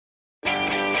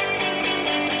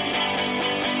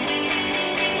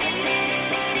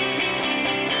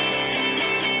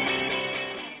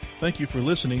Thank you for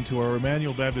listening to our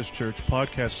Emmanuel Baptist Church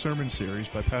podcast sermon series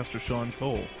by Pastor Sean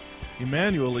Cole.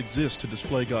 Emmanuel exists to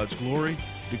display God's glory,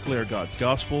 declare God's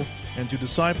gospel, and to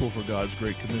disciple for God's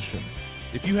Great Commission.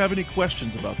 If you have any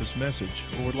questions about this message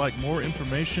or would like more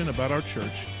information about our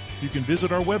church, you can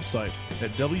visit our website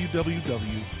at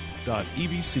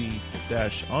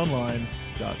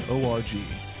www.ebc-online.org.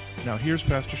 Now here's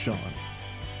Pastor Sean.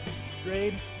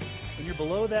 Grade. When you're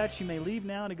below that, you may leave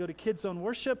now to go to Kids Zone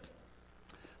Worship.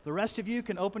 The rest of you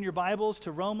can open your Bibles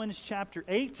to Romans chapter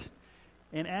 8.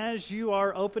 And as you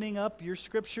are opening up your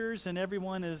scriptures and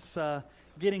everyone is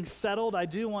getting settled, I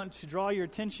do want to draw your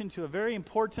attention to a very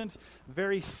important,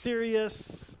 very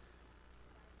serious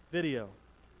video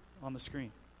on the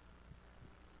screen.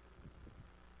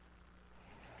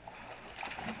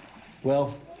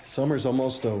 Well, summer's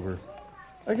almost over.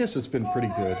 I guess it's been pretty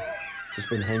good. Just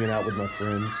been hanging out with my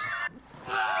friends.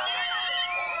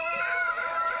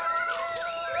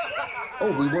 Oh,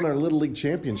 we won our Little League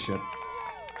championship.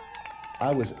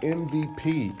 I was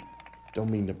MVP.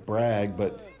 Don't mean to brag,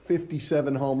 but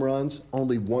 57 home runs,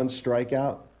 only one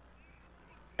strikeout.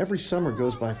 Every summer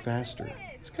goes by faster.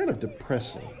 It's kind of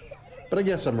depressing, but I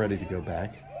guess I'm ready to go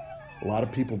back. A lot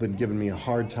of people have been giving me a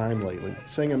hard time lately,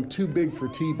 saying I'm too big for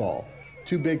t-ball,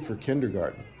 too big for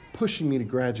kindergarten, pushing me to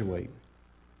graduate.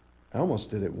 I almost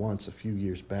did it once a few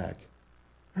years back.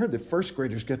 I heard that first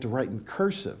graders get to write in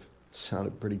cursive.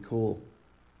 Sounded pretty cool.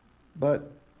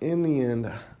 But in the end,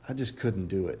 I just couldn't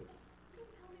do it.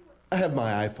 I have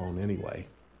my iPhone anyway.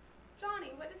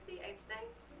 Johnny, what does CH say?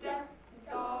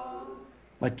 Dog.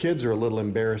 My kids are a little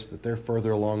embarrassed that they're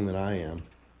further along than I am.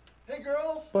 Hey,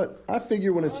 girls. But I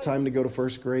figure when it's time to go to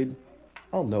first grade,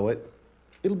 I'll know it.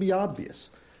 It'll be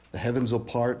obvious. The heavens will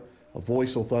part, a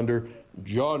voice will thunder,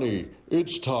 "Johnny,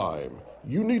 it's time.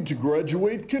 You need to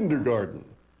graduate kindergarten."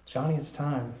 Johnny, it's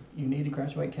time. You need to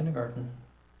graduate kindergarten.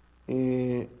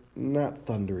 Not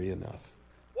thundery enough.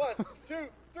 1, 2,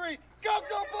 3, go,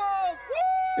 go, Bulls!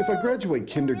 If I graduate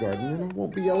kindergarten, then I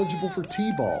won't be eligible for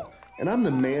t-ball. And I'm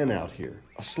the man out here,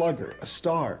 a slugger, a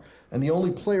star, and the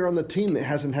only player on the team that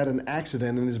hasn't had an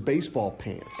accident in his baseball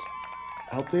pants.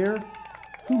 Out there,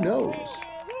 who knows?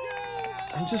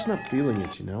 I'm just not feeling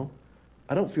it, you know?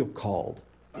 I don't feel called.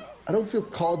 I don't feel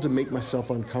called to make myself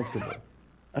uncomfortable.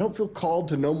 I don't feel called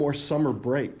to no more summer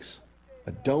breaks.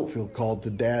 I don't feel called to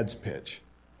dad's pitch.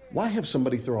 Why have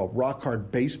somebody throw a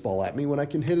rock-hard baseball at me when I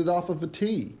can hit it off of a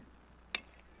tee?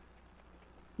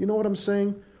 You know what I'm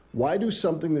saying? Why do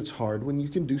something that's hard when you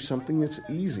can do something that's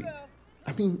easy?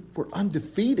 I mean, we're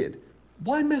undefeated.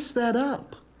 Why mess that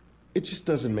up? It just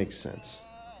doesn't make sense.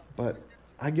 But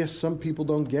I guess some people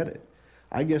don't get it.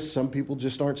 I guess some people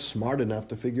just aren't smart enough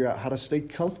to figure out how to stay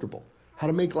comfortable, how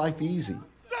to make life easy.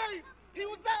 Safe! He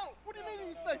was out! What do you mean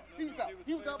he was safe? He was out.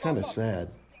 He was It's out. kind of sad.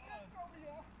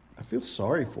 I feel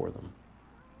sorry for them.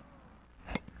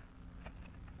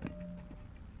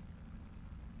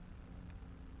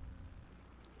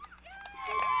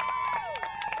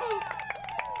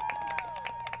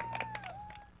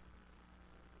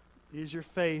 Is your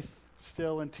faith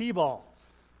still in t-ball?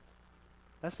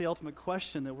 That's the ultimate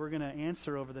question that we're going to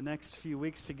answer over the next few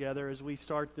weeks together as we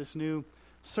start this new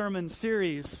sermon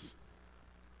series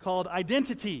called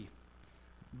Identity,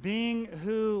 being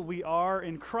who we are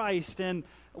in Christ. And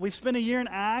we've spent a year in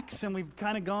Acts, and we've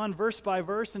kind of gone verse by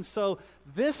verse, and so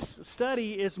this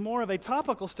study is more of a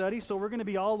topical study, so we're going to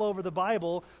be all over the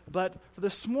Bible. But for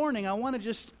this morning, I want to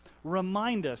just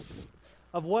remind us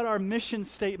of what our mission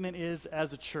statement is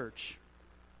as a church.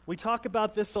 We talk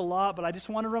about this a lot, but I just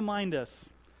want to remind us.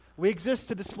 We exist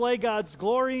to display God's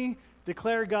glory,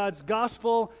 declare God's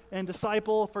gospel, and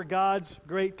disciple for God's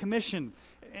Great Commission.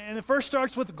 And it first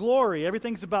starts with glory.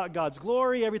 Everything's about God's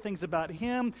glory. Everything's about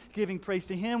Him, giving praise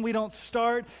to Him. We don't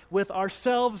start with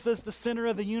ourselves as the center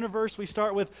of the universe. We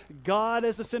start with God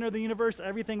as the center of the universe.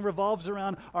 Everything revolves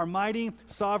around our mighty,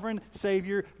 sovereign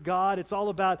Savior, God. It's all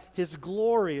about His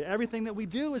glory. Everything that we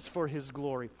do is for His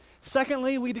glory.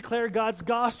 Secondly, we declare God's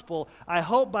gospel. I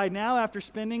hope by now, after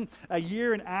spending a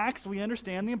year in Acts, we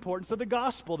understand the importance of the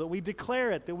gospel, that we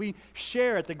declare it, that we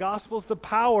share it. The gospel is the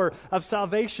power of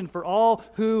salvation for all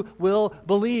who will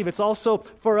believe. It's also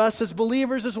for us as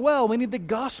believers as well. We need the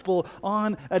gospel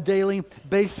on a daily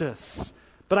basis.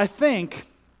 But I think,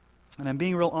 and I'm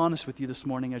being real honest with you this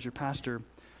morning as your pastor,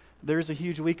 there's a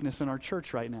huge weakness in our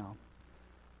church right now.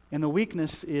 And the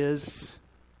weakness is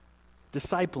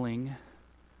discipling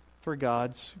for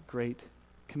God's Great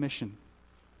Commission.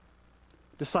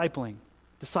 Discipling,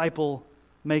 disciple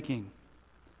making.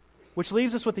 Which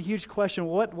leaves us with a huge question,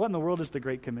 what in the world is the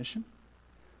Great Commission?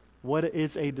 What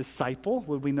is a disciple?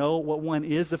 Would we know what one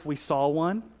is if we saw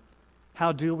one?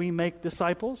 How do we make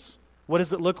disciples? What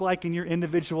does it look like in your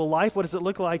individual life? What does it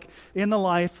look like in the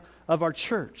life of our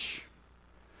church?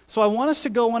 So I want us to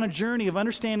go on a journey of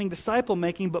understanding disciple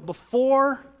making, but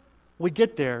before we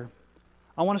get there,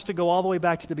 I want us to go all the way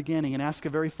back to the beginning and ask a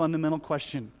very fundamental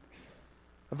question.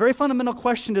 A very fundamental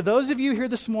question to those of you here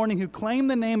this morning who claim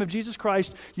the name of Jesus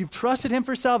Christ, you've trusted Him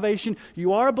for salvation,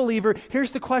 you are a believer.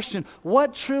 Here's the question: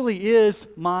 what truly is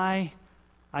my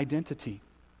identity?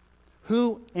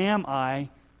 Who am I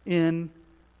in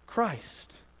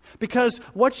Christ? Because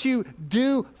what you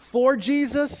do for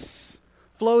Jesus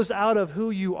flows out of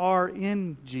who you are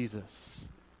in Jesus.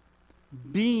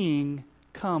 Being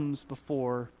comes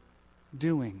before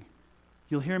doing.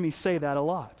 You'll hear me say that a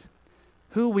lot.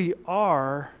 Who we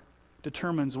are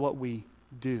determines what we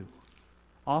do.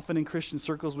 Often in Christian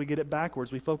circles, we get it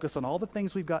backwards. We focus on all the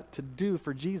things we've got to do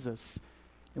for Jesus.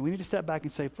 And we need to step back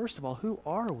and say, first of all, who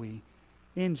are we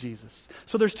in Jesus?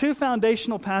 So there's two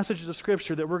foundational passages of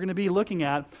Scripture that we're going to be looking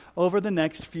at over the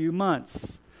next few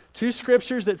months. Two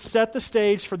scriptures that set the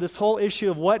stage for this whole issue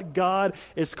of what God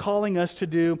is calling us to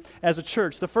do as a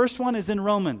church. The first one is in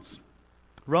Romans.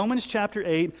 Romans chapter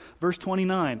 8, verse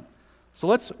 29. So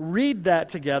let's read that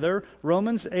together.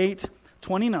 Romans 8,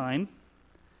 29.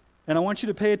 And I want you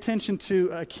to pay attention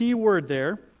to a key word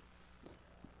there.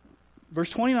 Verse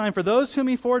 29, for those whom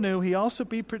He foreknew, He also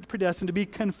predestined to be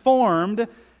conformed,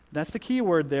 that's the key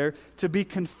word there, to be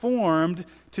conformed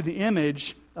to the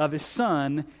image of His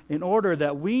Son, in order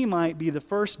that we might be the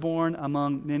firstborn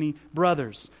among many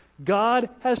brothers. God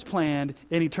has planned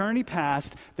in eternity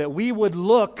past that we would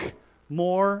look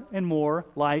more and more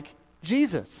like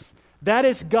Jesus. That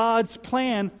is God's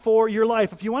plan for your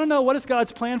life. If you want to know what is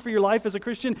God's plan for your life as a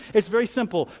Christian, it's very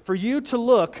simple. For you to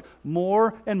look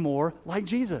more and more like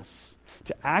Jesus.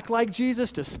 To act like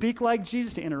Jesus, to speak like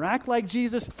Jesus, to interact like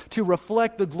Jesus, to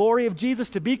reflect the glory of Jesus,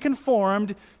 to be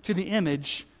conformed to the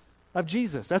image of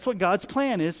Jesus. That's what God's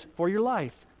plan is for your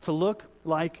life, to look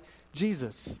like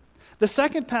Jesus. The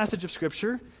second passage of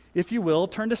Scripture, if you will,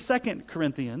 turn to 2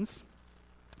 Corinthians.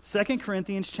 2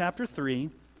 Corinthians chapter 3,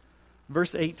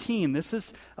 verse 18. This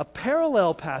is a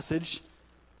parallel passage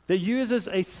that uses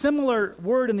a similar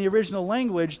word in the original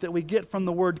language that we get from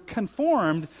the word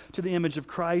conformed to the image of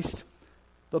Christ.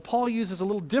 But Paul uses a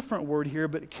little different word here,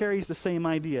 but it carries the same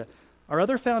idea. Our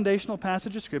other foundational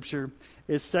passage of Scripture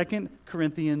is 2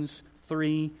 Corinthians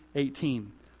 3:18.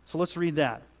 So let's read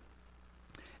that.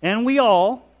 And we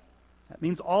all, that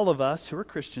means all of us who are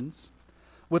Christians,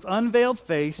 with unveiled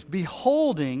face,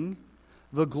 beholding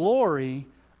the glory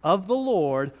of the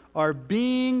Lord, are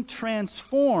being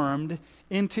transformed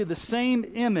into the same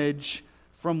image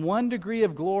from one degree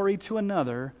of glory to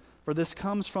another, for this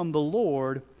comes from the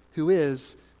Lord, who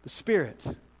is the Spirit.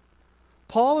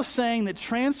 Paul is saying that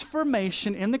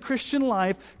transformation in the Christian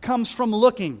life comes from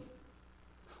looking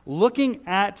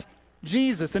at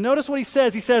Jesus. And notice what he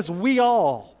says. He says, we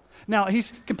all. Now,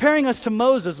 he's comparing us to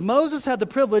Moses. Moses had the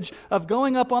privilege of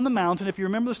going up on the mountain. If you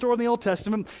remember the story in the Old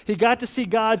Testament, he got to see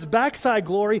God's backside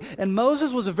glory, and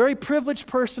Moses was a very privileged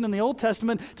person in the Old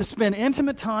Testament to spend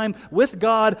intimate time with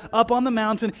God up on the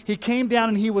mountain. He came down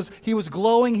and he was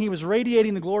glowing, he was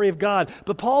radiating the glory of God.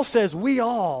 But Paul says we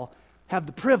all have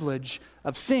the privilege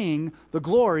of seeing the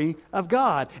glory of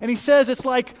God. And he says it's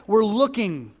like we're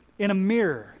looking in a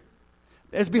mirror,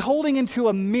 as beholding into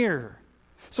a mirror.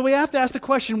 So we have to ask the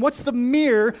question, what's the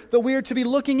mirror that we are to be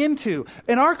looking into?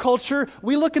 In our culture,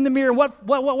 we look in the mirror,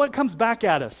 what comes back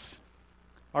at us?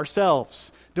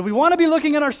 Ourselves. Do we want to be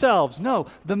looking at ourselves? No.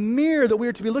 The mirror that we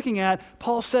are to be looking at,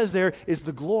 Paul says there, is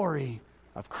the glory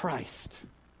of Christ.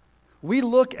 We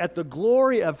look at the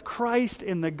glory of Christ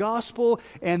in the gospel,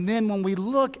 and then when we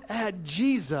look at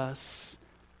Jesus,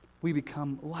 we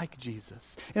become like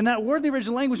Jesus. And that word in the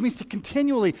original language means to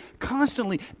continually,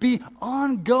 constantly, be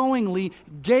ongoingly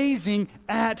gazing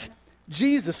at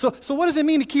Jesus. So what does it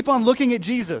mean to keep on looking at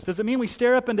Jesus? Does it mean we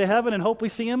stare up into heaven and hope we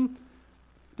see Him?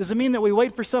 Does it mean that we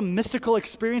wait for some mystical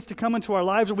experience to come into our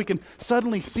lives where we can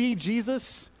suddenly see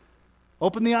Jesus?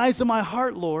 Open the eyes of my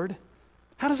heart, Lord.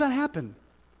 How does that happen?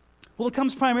 Well, it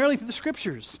comes primarily through the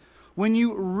Scriptures. When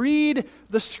you read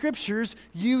the Scriptures,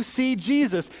 you see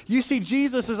Jesus. You see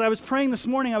Jesus, as I was praying this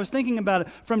morning, I was thinking about it.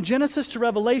 From Genesis to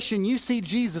Revelation, you see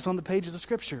Jesus on the pages of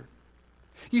Scripture.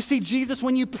 You see Jesus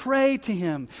when you pray to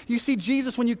Him. You see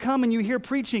Jesus when you come and you hear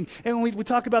preaching. And when we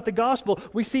talk about the gospel,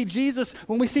 we see Jesus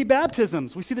when we see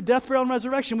baptisms. We see the death, burial, and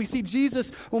resurrection. We see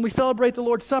Jesus when we celebrate the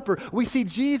Lord's Supper. We see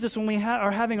Jesus when we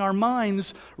are having our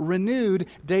minds renewed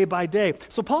day by day.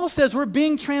 So Paul says we're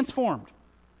being transformed.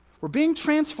 We're being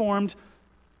transformed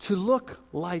to look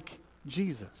like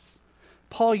Jesus.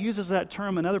 Paul uses that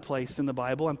term another place in the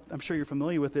Bible. I'm sure you're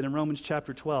familiar with it in Romans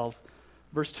chapter 12,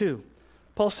 verse 2.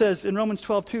 Paul says in Romans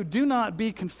 12:2, do not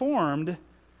be conformed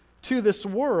to this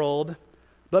world,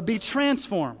 but be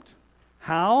transformed.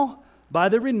 How? By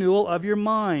the renewal of your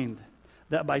mind,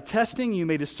 that by testing you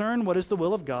may discern what is the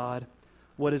will of God,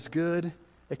 what is good,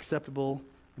 acceptable,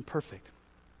 and perfect.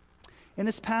 In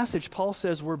this passage, Paul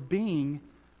says we're being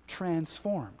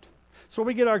transformed. So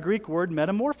we get our Greek word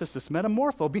metamorphosis,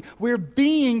 metamorpho. We're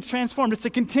being transformed. It's a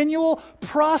continual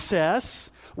process.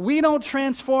 We don't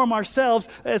transform ourselves.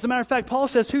 As a matter of fact, Paul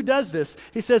says, who does this?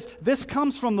 He says, this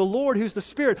comes from the Lord who's the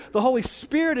Spirit. The Holy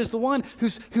Spirit is the one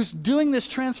who's doing this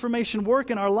transformation work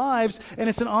in our lives, and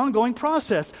it's an ongoing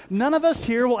process. None of us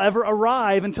here will ever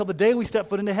arrive until the day we step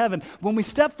foot into heaven. When we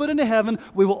step foot into heaven,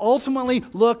 we will ultimately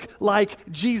look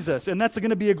like Jesus, and that's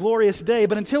going to be a glorious day.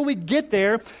 But until we get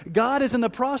there, God is in the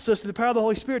process through the power of the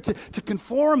Holy Spirit to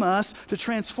conform us, to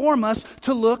transform us,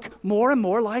 to look more and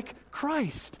more like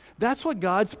Christ. That's what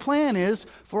God's plan is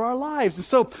for our lives. And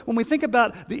so when we think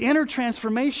about the inner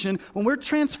transformation, when we're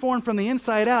transformed from the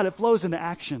inside out, it flows into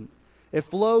action. It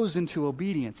flows into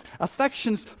obedience.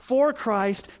 Affections for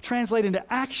Christ translate into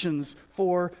actions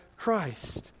for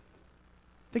Christ.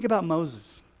 Think about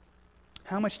Moses.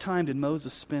 How much time did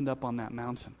Moses spend up on that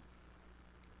mountain?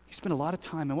 He spent a lot of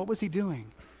time. And what was he doing?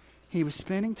 He was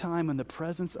spending time in the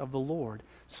presence of the Lord,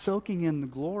 soaking in the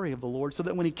glory of the Lord, so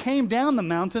that when he came down the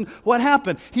mountain, what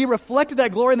happened? He reflected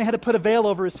that glory, and they had to put a veil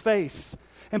over his face.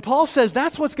 And Paul says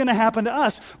that's what's going to happen to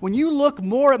us. When you look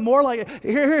more like,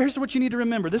 here's what you need to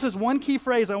remember. This is one key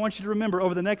phrase I want you to remember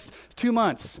over the next 2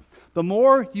 months. The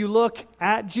more you look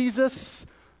at Jesus,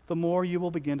 the more you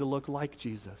will begin to look like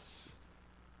Jesus.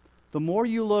 The more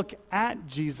you look at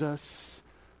Jesus,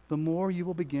 the more you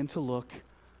will begin to look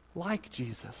like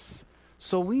Jesus.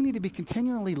 So we need to be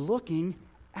continually looking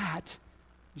at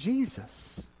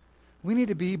Jesus. We need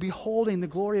to be beholding the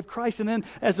glory of Christ. And then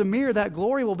as a mirror, that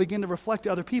glory will begin to reflect to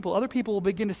other people. Other people will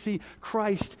begin to see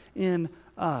Christ in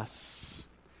us.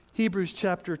 Hebrews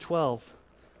chapter 12,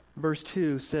 verse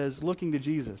 2 says, looking to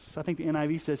Jesus. I think the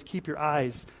NIV says, keep your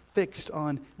eyes fixed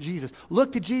on Jesus.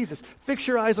 Look to Jesus. Fix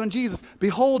your eyes on Jesus.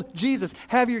 Behold Jesus.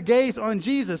 Have your gaze on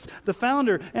Jesus, the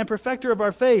founder and perfecter of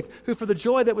our faith, who for the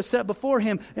joy that was set before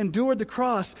him endured the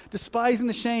cross, despising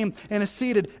the shame, and is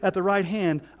seated at the right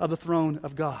hand of the throne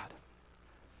of God.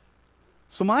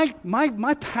 So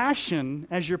my passion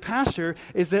as your pastor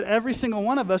is that every single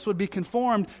one of us would be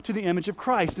conformed to the image of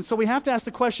Christ. And so we have to ask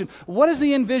the question, what does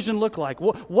the envision look like?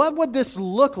 What would this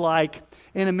look like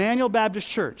in Emmanuel Baptist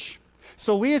Church?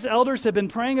 So we as elders have been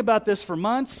praying about this for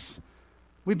months.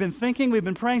 We've been thinking, we've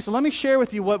been praying. So let me share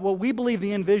with you what we believe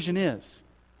the envision is.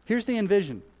 Here's the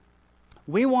envision.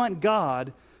 We want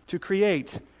God to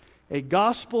create a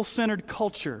gospel-centered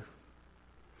culture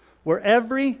where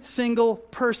every single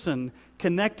person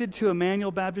connected to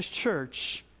Emmanuel Baptist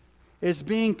Church is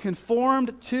being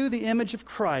conformed to the image of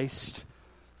Christ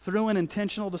through an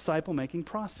intentional disciple-making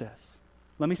process.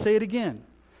 Let me say it again.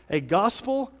 A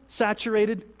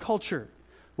gospel-saturated culture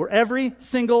where every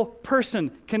single person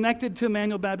connected to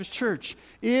Emmanuel Baptist Church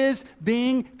is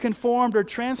being conformed or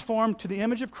transformed to the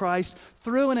image of Christ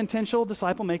through an intentional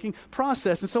disciple-making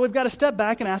process. And so we've got to step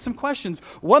back and ask some questions.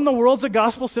 What in the world's a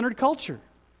gospel-centered culture?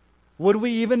 Would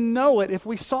we even know it if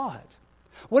we saw it?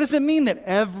 What does it mean that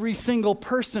every single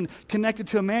person connected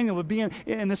to Emmanuel would be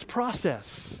in this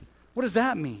process? What does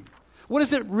that mean? What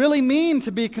does it really mean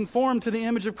to be conformed to the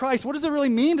image of Christ? What does it really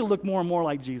mean to look more and more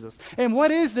like Jesus? And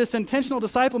what is this intentional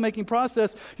disciple-making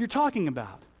process you're talking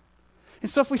about?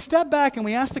 And so if we step back and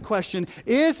we ask the question,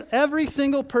 is every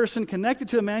single person connected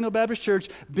to Emmanuel Baptist Church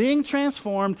being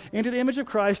transformed into the image of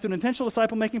Christ through an intentional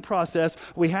disciple-making process,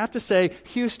 we have to say,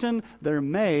 Houston, there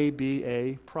may be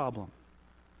a problem.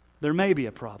 There may be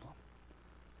a problem.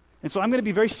 And so I'm going to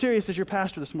be very serious as your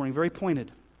pastor this morning, very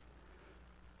pointed.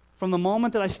 From the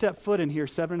moment that I stepped foot in here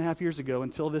 7.5 years ago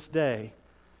until this day,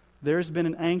 there's been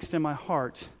an angst in my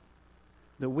heart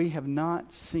that we have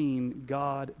not seen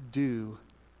God do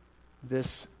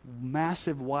this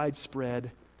massive, widespread,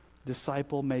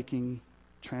 disciple-making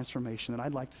transformation that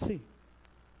I'd like to see.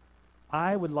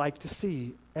 I would like to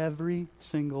see every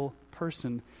single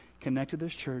person connected to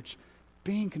this church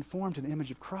being conformed to the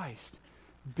image of Christ,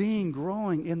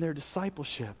 growing in their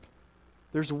discipleship.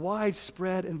 There's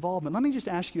widespread involvement. Let me just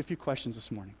ask you a few questions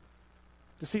this morning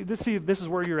to see if this is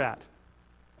where you're at.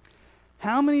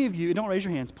 How many of you, don't raise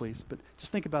your hands please, but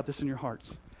just think about this in your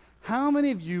hearts. How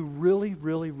many of you really,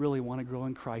 really, really want to grow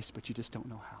in Christ, but you just don't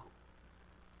know how?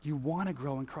 You want to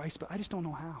grow in Christ, but I just don't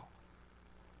know how.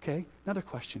 Okay, another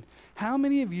question. How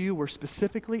many of you were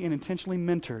specifically and intentionally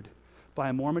mentored by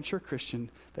a more mature Christian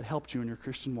that helped you in your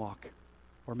Christian walk.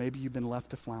 Or maybe you've been left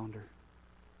to flounder.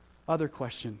 Other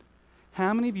question.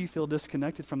 How many of you feel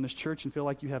disconnected from this church and feel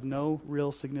like you have no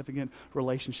real significant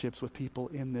relationships with people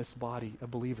in this body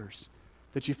of believers?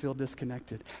 That you feel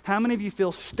disconnected? How many of you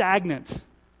feel stagnant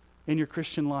in your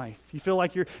Christian life? You feel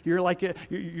like you're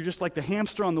just like the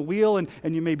hamster on the wheel, and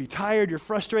you may be tired, you're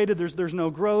frustrated, there's no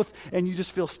growth, and you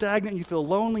just feel stagnant, you feel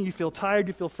lonely, you feel tired,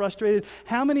 you feel frustrated.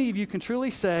 How many of you can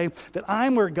truly say that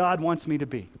I'm where God wants me to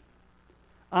be?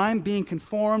 I'm being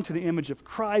conformed to the image of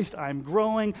Christ. I'm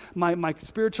growing. My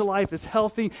spiritual life is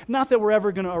healthy. Not that we're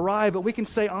ever going to arrive, but we can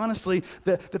say honestly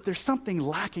that there's something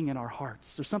lacking in our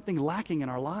hearts. There's something lacking in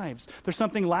our lives. There's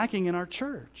something lacking in our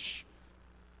church.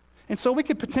 And so we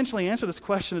could potentially answer this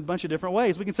question in a bunch of different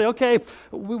ways. We can say, okay,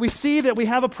 we see that we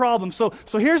have a problem. So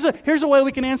here's a way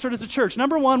we can answer it as a church.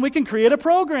 Number one, we can create a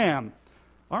program.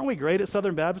 Aren't we great at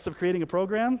Southern Baptists of creating a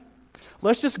program?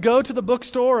 Let's just go to the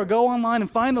bookstore or go online and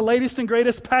find the latest and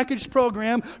greatest packaged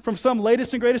program from some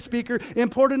latest and greatest speaker,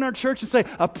 import it in our church and say,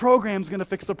 a program's going to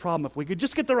fix the problem if we could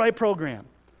just get the right program.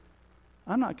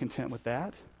 I'm not content with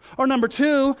that. Or number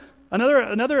two,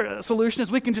 another solution is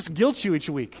we can just guilt you each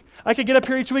week. I could get up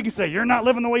here each week and say, you're not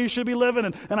living the way you should be living,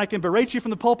 and I can berate you from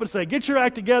the pulpit and say, get your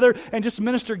act together, and just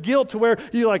minister guilt to where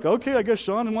you're like, okay, I guess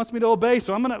Sean wants me to obey,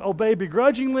 so I'm going to obey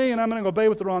begrudgingly, and I'm going to obey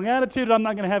with the wrong attitude, and I'm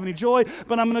not going to have any joy,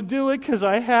 but I'm going to do it because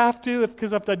I have to,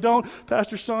 because if I don't,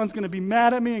 Pastor Sean's going to be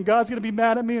mad at me, and God's going to be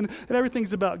mad at me, and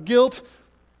everything's about guilt.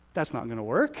 That's not going to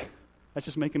work. That's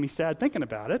just making me sad thinking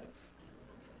about it.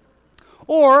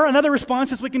 Or another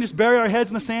response is we can just bury our heads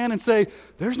in the sand and say,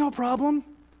 there's no problem.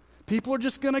 People are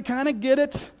just going to kind of get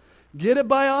it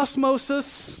by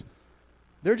osmosis.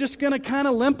 They're just going to kind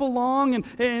of limp along,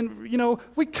 and you know,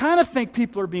 we kind of think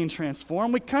people are being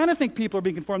transformed. We kind of think people are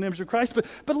being conformed to the image of Christ,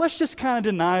 but let's just kind of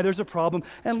deny there's a problem,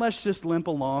 and let's just limp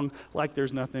along like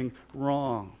there's nothing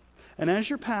wrong. And as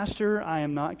your pastor, I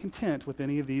am not content with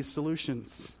any of these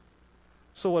solutions.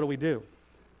 So what do?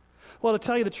 Well, to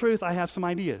tell you the truth, I have some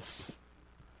ideas.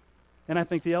 And I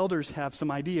think the elders have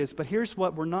some ideas, but here's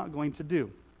what we're not going to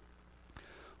do.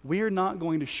 We are not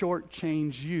going to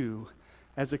shortchange you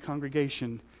as a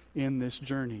congregation in this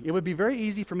journey. It would be very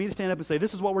easy for me to stand up and say,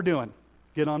 this is what we're doing.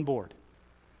 Get on board.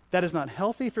 That is not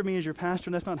healthy for me as your pastor,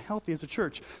 and that's not healthy as a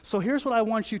church. So here's what I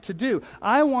want you to do.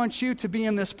 I want you to be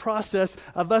in this process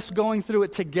of us going through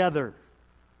it together.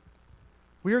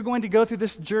 We are going to go through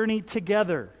this journey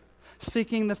together.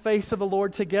 Seeking the face of the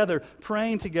Lord together,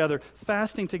 praying together,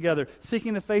 fasting together,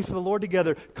 seeking the face of the Lord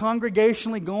together,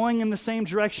 congregationally going in the same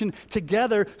direction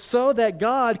together so that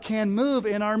God can move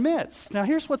in our midst. Now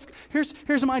here's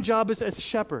my job as a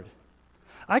shepherd.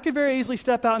 I could very easily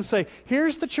step out and say,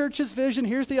 here's the church's vision,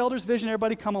 here's the elder's vision,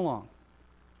 everybody come along.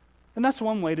 And that's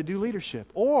one way to do leadership.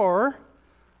 Or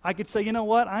I could say, you know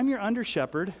what, I'm your under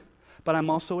shepherd, but I'm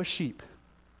also a sheep.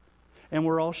 And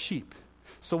we're all sheep.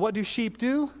 So what do sheep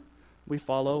do? We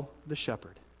follow the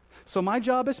shepherd. So my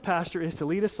job as pastor is to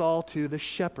lead us all to the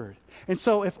shepherd. And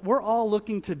so if we're all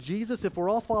looking to Jesus, if we're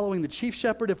all following the chief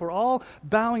shepherd, if we're all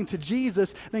bowing to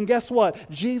Jesus, then guess what?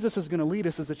 Jesus is going to lead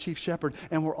us as the chief shepherd,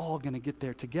 and we're all going to get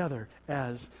there together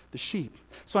as the sheep.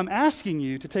 So I'm asking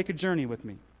you to take a journey with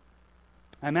me.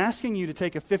 I'm asking you to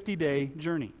take a 50-day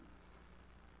journey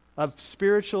of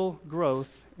spiritual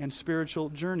growth and spiritual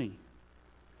journey.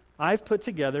 I've put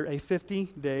together a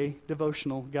 50-day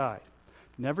devotional guide.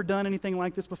 Never done anything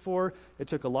like this before. It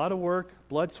took a lot of work,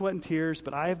 blood, sweat, and tears,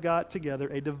 but I have got together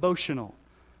a devotional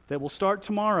that will start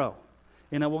tomorrow,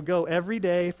 and it will go every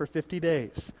day for 50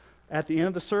 days. At the end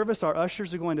of the service, our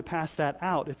ushers are going to pass that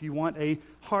out if you want a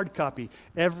hard copy.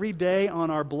 Every day on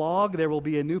our blog, there will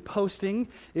be a new posting.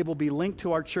 It will be linked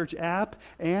to our church app,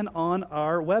 and on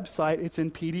our website, it's in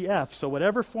PDF. So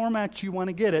whatever format you want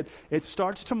to get it, it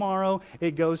starts tomorrow.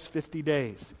 It goes 50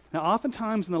 days. Now,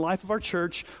 oftentimes in the life of our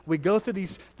church, we go through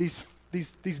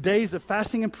these days of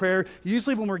fasting and prayer,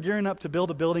 usually when we're gearing up to build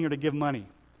a building or to give money.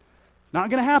 Not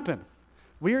going to happen.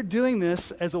 We are doing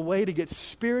this as a way to get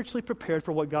spiritually prepared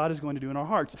for what God is going to do in our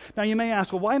hearts. Now, you may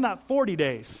ask, well, why not 40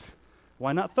 days?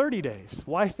 Why not 30 days?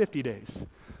 Why 50 days?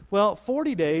 Well,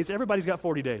 40 days, everybody's got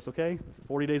 40 days, okay?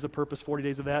 40 days of purpose, 40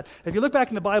 days of that. If you look back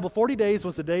in the Bible, 40 days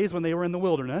was the days when they were in the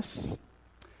wilderness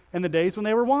and the days when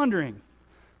they were wandering.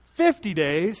 50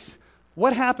 days,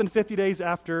 what happened 50 days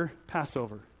after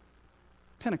Passover?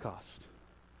 Pentecost.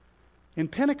 In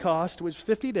Pentecost, which was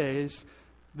 50 days,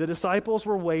 the disciples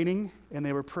were waiting, and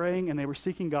they were praying, and they were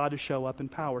seeking God to show up in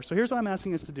power. So here's what I'm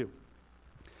asking us to do.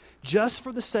 Just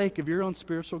for the sake of your own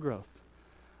spiritual growth,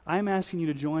 I'm asking you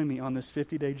to join me on this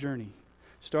 50-day journey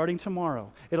starting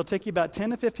tomorrow. It'll take you about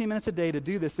 10 to 15 minutes a day to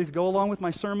do this. These go along with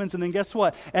my sermons, and then guess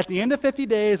what? At the end of 50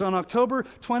 days, on October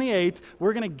 28th,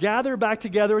 we're going to gather back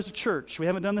together as a church. We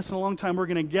haven't done this in a long time. We're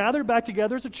going to gather back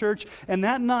together as a church, and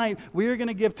that night, we are going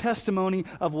to give testimony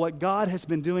of what God has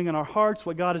been doing in our hearts,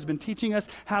 what God has been teaching us,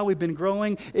 how we've been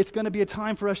growing. It's going to be a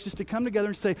time for us just to come together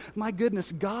and say, my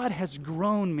goodness, God has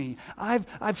grown me.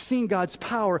 I've seen God's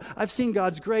power. I've seen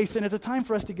God's grace, and it's a time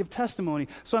for us to give testimony.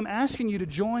 So I'm asking you to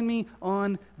join me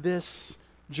on this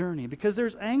journey, because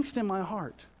there's angst in my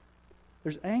heart.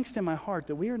 There's angst in my heart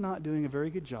that we are not doing a very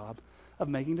good job of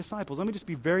making disciples. Let me just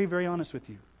be very, very honest with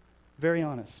you. Very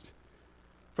honest.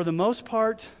 For the most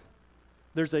part,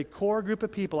 there's a core group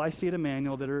of people I see at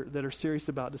Emmanuel that are serious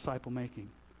about disciple making.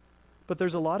 But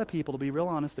there's a lot of people, to be real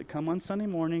honest, that come on Sunday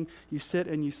morning, you sit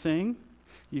and you sing,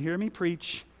 you hear me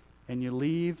preach, and you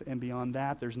leave, and beyond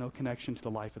that, there's no connection to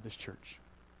the life of this church.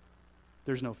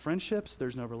 There's no friendships,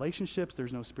 there's no relationships,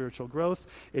 there's no spiritual growth.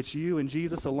 It's you and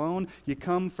Jesus alone. You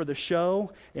come for the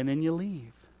show, and then you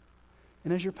leave.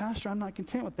 And as your pastor, I'm not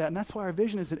content with that. And that's why our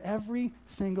vision is that every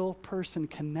single person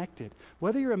connected,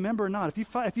 whether you're a member or not,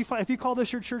 if you call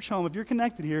this your church home, if you're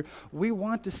connected here, we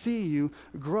want to see you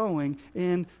growing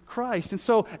in Christ. And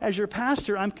so as your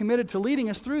pastor, I'm committed to leading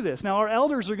us through this. Now, our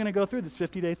elders are going to go through this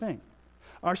 50-day thing.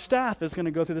 Our staff is going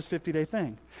to go through this 50-day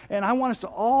thing. And I want us to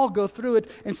all go through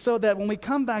it, and so that when we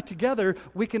come back together,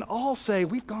 we can all say,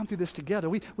 we've gone through this together.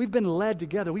 We've been led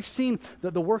together. We've seen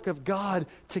the work of God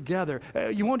together.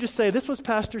 You won't just say, this was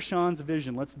Pastor Sean's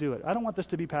vision. Let's do it. I don't want this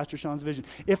to be Pastor Sean's vision.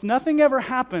 If nothing ever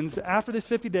happens after this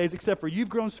 50 days except for you've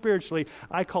grown spiritually,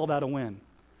 I call that a win.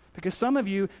 Because some of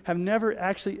you have never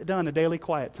actually done a daily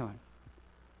quiet time,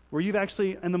 where you've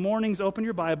actually, in the mornings, opened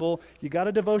your Bible, you got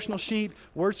a devotional sheet,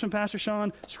 words from Pastor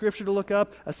Sean, scripture to look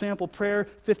up, a sample prayer,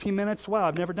 15 minutes. Wow,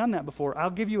 I've never done that before. I'll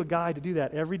give you a guide to do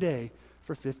that every day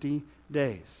for 50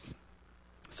 days.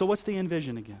 So what's the end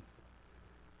vision again?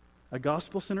 A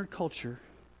gospel-centered culture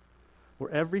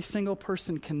where every single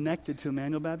person connected to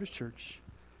Emmanuel Baptist Church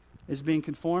is being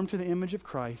conformed to the image of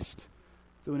Christ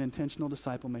through an intentional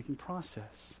disciple-making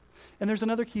process. And there's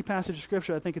another key passage of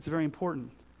scripture I think it's very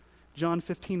important. John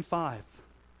 15:5.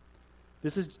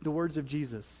 This is the words of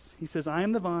Jesus. He says, I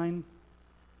am the vine,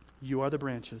 you are the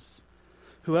branches.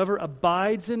 Whoever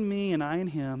abides in me and I in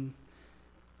him,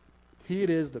 he it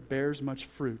is that bears much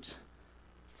fruit.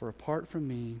 For apart from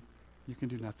me, you can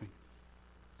do nothing.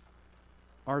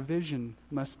 Our vision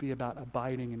must be about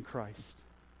abiding in Christ.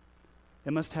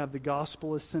 It must have the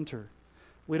gospel as center.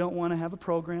 We don't want to have a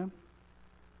program.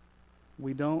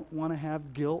 We don't want to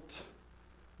have guilt.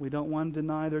 We don't want to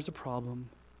deny there's a problem.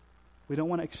 We don't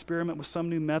want to experiment with some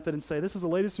new method and say, this is the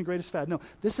latest and greatest fad. No,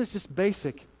 this is just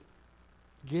basic.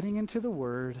 Getting into the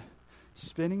Word,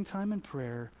 spending time in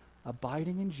prayer,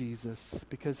 abiding in Jesus,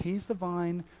 because He's the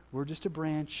vine, we're just a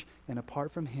branch, and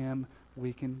apart from Him,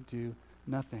 we can do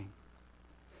nothing.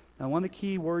 Now, one of the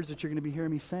key words that you're going to be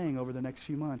hearing me saying over the next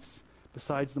few months,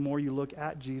 besides the more you look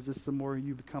at Jesus, the more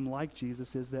you become like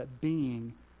Jesus, is that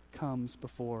being comes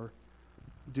before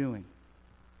doing.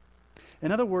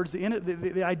 In other words,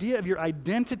 the idea of your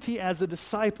identity as a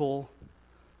disciple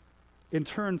in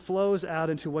turn flows out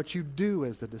into what you do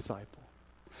as a disciple.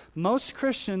 Most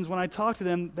Christians, when I talk to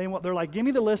them, they're like, give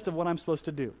me the list of what I'm supposed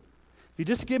to do. If you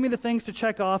just give me the things to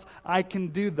check off, I can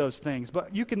do those things.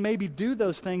 But you can maybe do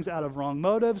those things out of wrong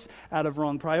motives, out of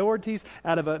wrong priorities,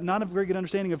 out of not a very good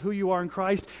understanding of who you are in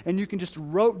Christ, and you can just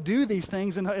do these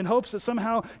things in hopes that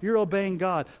somehow you're obeying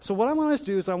God. So what I want us to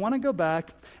do is I want to go back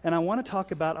and I want to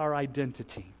talk about our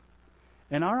identity.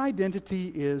 And our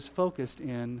identity is focused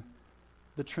in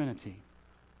the Trinity,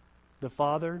 the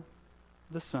Father,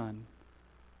 the Son,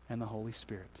 and the Holy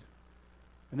Spirit.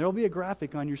 And there will be a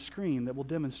graphic on your screen that will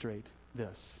demonstrate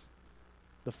this.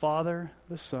 The Father,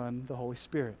 the Son, the Holy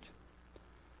Spirit.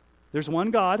 There's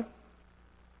one God.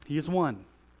 He is one.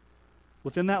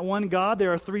 Within that one God,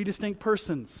 there are three distinct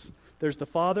persons. There's the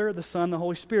Father, the Son, the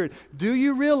Holy Spirit. Do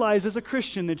you realize as a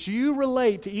Christian that you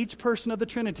relate to each person of the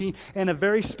Trinity in a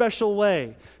very special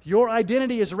way? Your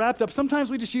identity is wrapped up. Sometimes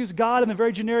we just use God in a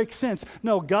very generic sense.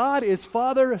 No, God is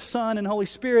Father, Son, and Holy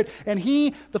Spirit, and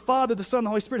He, the Father, the Son, and the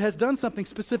Holy Spirit, has done something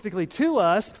specifically to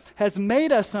us, has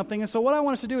made us something. And so what I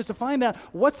want us to do is to find out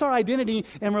what's our identity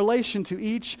in relation to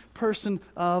each person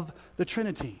of the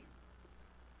Trinity.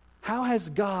 How has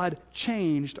God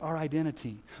changed our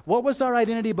identity? What was our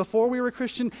identity before we were a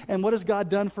Christian, and what has God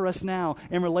done for us now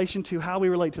in relation to how we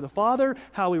relate to the Father,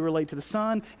 how we relate to the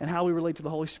Son, and how we relate to the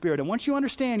Holy Spirit? And once you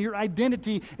understand your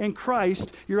identity in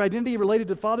Christ, your identity related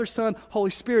to Father, Son,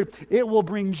 Holy Spirit, it will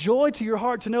bring joy to your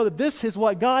heart to know that this is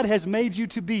what God has made you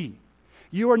to be.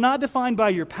 You are not defined by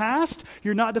your past.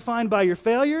 You're not defined by your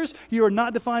failures. You are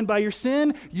not defined by your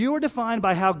sin. You are defined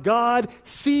by how God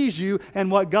sees you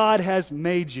and what God has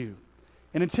made you.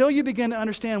 And until you begin to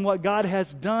understand what God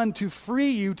has done to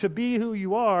free you to be who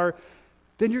you are,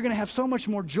 then you're going to have so much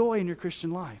more joy in your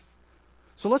Christian life.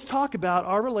 So let's talk about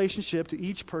our relationship to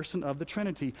each person of the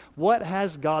Trinity. What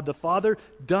has God the Father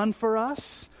done for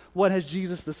us? What has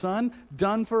Jesus the Son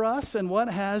done for us? And what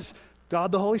has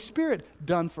God the Holy Spirit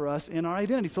done for us in our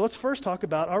identity? So let's first talk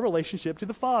about our relationship to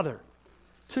the Father,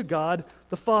 to God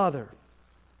the Father.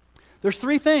 There's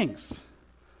three things.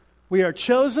 We are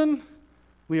chosen,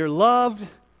 we are loved,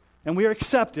 and we are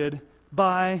accepted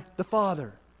by the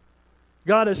Father.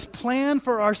 God has planned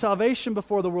for our salvation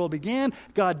before the world began.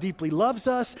 God deeply loves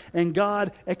us, and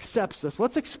God accepts us.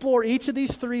 Let's explore each of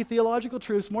these three theological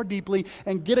truths more deeply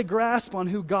and get a grasp on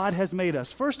who God has made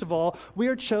us. First of all, we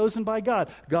are chosen by God.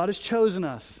 God has chosen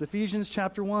us. Ephesians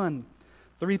chapter 1,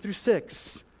 3 through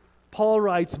 6. Paul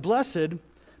writes, "Blessed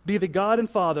be the God and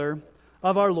Father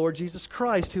of our Lord Jesus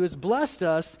Christ, who has blessed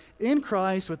us in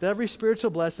Christ with every spiritual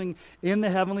blessing in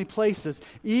the heavenly places,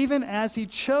 even as he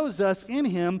chose us in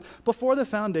him before the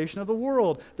foundation of the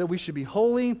world, that we should be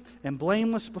holy and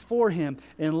blameless before him.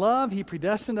 In love, he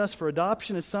predestined us for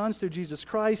adoption as sons through Jesus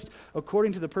Christ,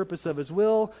 according to the purpose of his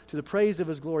will, to the praise of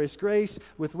his glorious grace,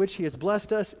 with which he has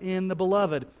blessed us in the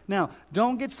beloved." Now,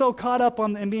 don't get so caught up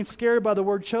on and being scared by the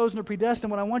word chosen or predestined.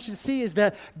 What I want you to see is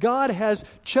that God has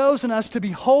chosen us to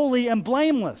be holy and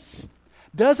blameless.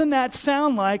 Doesn't that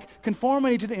sound like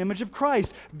conformity to the image of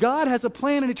Christ? God has a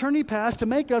plan in eternity past to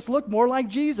make us look more like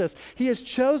Jesus. He has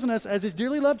chosen us as his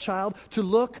dearly loved child to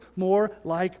look more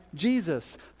like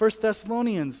Jesus. 1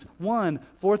 Thessalonians 1,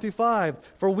 4 through 5.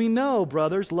 "For we know,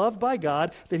 brothers, loved by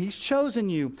God, that he's chosen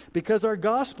you, because our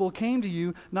gospel came to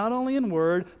you not only in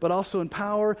word, but also in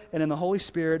power and in the Holy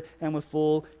Spirit and with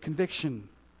full conviction."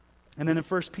 And then in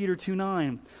 1 Peter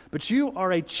 2:9, "But you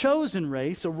are a chosen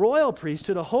race, a royal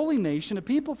priesthood, a holy nation, a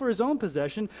people for his own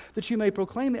possession, that you may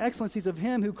proclaim the excellencies of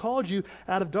him who called you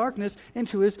out of darkness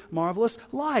into his marvelous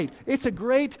light." It's a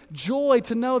great joy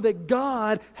to know that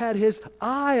God had his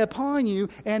eye upon you,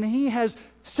 and he has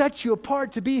set you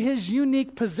apart to be his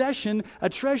unique possession, a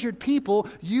treasured people.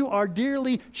 You are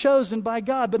dearly chosen by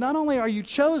God. But not only are you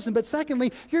chosen, but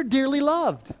secondly, you're dearly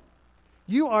loved.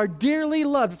 You are dearly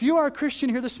loved. If you are a Christian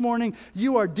here this morning,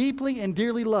 you are deeply and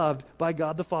dearly loved by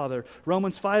God the Father.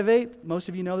 Romans 5:8, most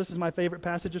of you know this is my favorite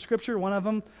passage of Scripture, one of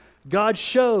them. God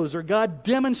shows, or God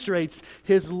demonstrates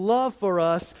his love for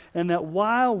us, and that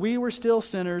while we were still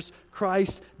sinners,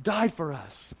 Christ died for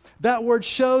us. That word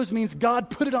shows means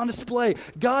God put it on display.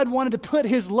 God wanted to put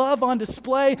his love on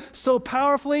display so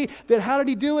powerfully that how did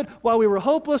he do it? While we were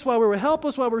hopeless, while we were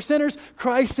helpless, while we were sinners,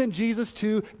 Christ sent Jesus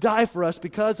to die for us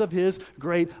because of his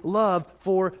great love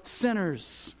for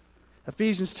sinners.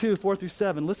 Ephesians 2, 4 through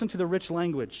 7. Listen to the rich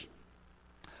language.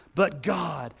 "But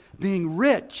God, being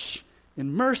rich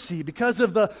in mercy, because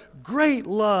of the great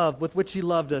love with which he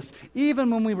loved us, even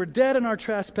when we were dead in our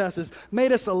trespasses,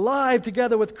 made us alive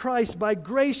together with Christ. By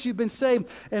grace you've been saved,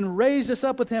 and raised us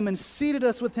up with him, and seated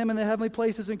us with him in the heavenly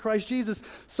places in Christ Jesus,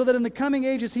 so that in the coming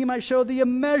ages he might show the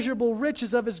immeasurable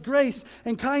riches of his grace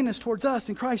and kindness towards us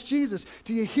in Christ Jesus."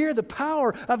 Do you hear the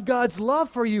power of God's love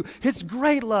for you? His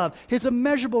great love, his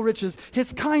immeasurable riches,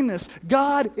 his kindness.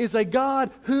 God is a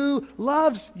God who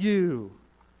loves you.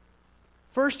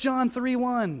 1 John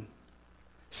 3:1,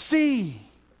 "See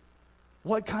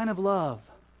what kind of love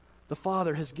the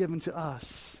Father has given to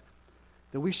us,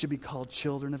 that we should be called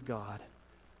children of God.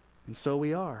 And so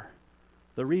we are.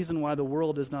 The reason why the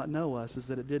world does not know us is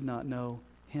that it did not know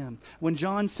him." When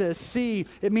John says see,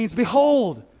 it means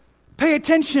behold, pay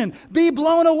attention, be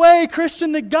blown away,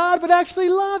 Christian, that God would actually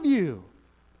love you.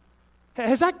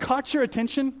 Has that caught your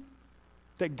attention?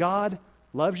 That God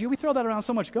loves you? We throw that around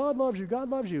so much. God loves you, God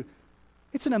loves you.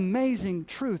 It's an amazing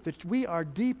truth that we are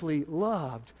deeply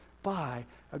loved by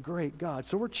a great God.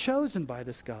 So we're chosen by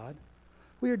this God.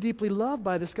 We are deeply loved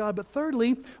by this God. But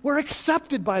thirdly, we're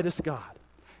accepted by this God.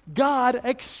 God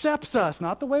accepts us,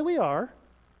 not the way we are,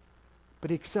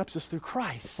 but he accepts us through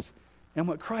Christ and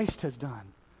what Christ has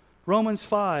done. Romans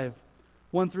 5,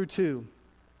 1 through 2.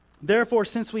 "Therefore,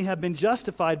 since we have been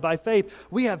justified by faith,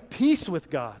 we have peace with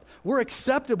God. We're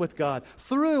accepted with God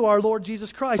through our Lord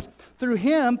Jesus Christ. Through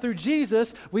him, through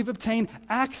Jesus, we've obtained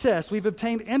access. We've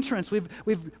obtained entrance. We've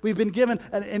been given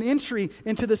an entry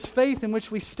into this faith in which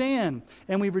we stand,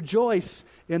 and we rejoice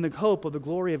in the hope of the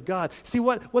glory of God." See,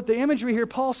 what the imagery here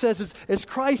Paul says is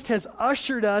Christ has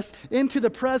ushered us into the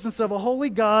presence of a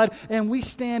holy God, and we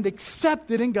stand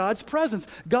accepted in God's presence.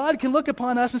 God can look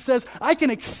upon us and says, "I can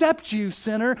accept you,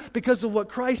 sinner, because of what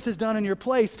Christ has done in your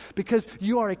place, because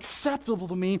you are acceptable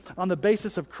to me on the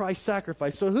basis of Christ's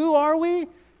sacrifice. So who are we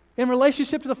in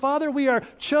relationship to the Father? We are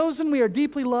chosen, we are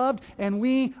deeply loved, and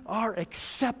we are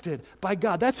accepted by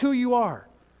God. That's who you are.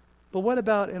 But what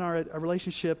about in our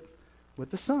relationship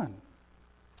with the Son?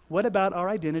 What about our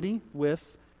identity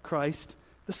with Christ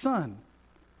the Son?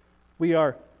 We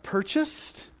are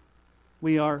purchased,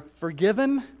 we are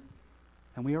forgiven,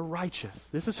 and we are righteous.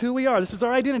 This is who we are. This is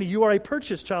our identity. You are a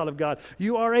purchased child of God.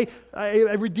 You are a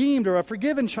redeemed or a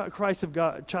forgiven child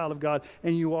of God,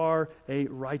 and you are a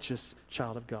righteous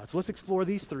child of God. So let's explore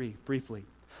these three briefly.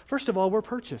 First of all, we're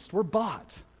purchased. We're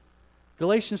bought.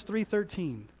 Galatians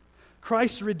 3:13.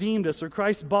 Christ redeemed us, or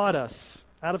Christ bought us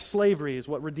out of slavery is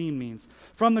what redeemed means,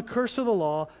 from the curse of the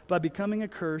law by becoming a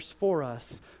curse for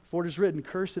us. For it is written,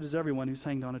 cursed is everyone who's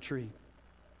hanged on a tree.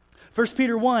 1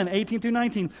 Peter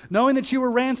 1:18-19, knowing that you were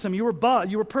ransomed, you were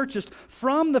bought, you were purchased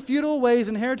from the feudal ways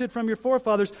inherited from your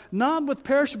forefathers, not with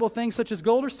perishable things such as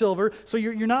gold or silver. So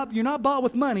you're not bought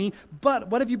with money, but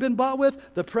what have you been bought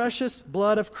with? The precious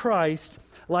blood of Christ,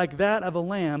 like that of a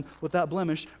lamb without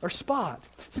blemish or spot.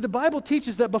 See, the Bible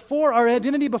teaches that before our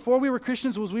identity, before we were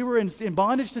Christians, was we were in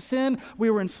bondage to sin. We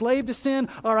were enslaved to sin.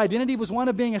 Our identity was one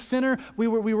of being a sinner. We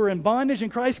were in bondage,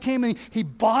 and Christ came and He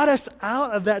bought us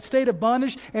out of that state of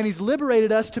bondage, and He's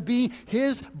liberated us to be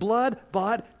His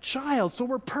blood-bought child. So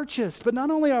we're purchased. But not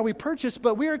only are we purchased,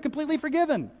 but we are completely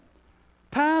forgiven.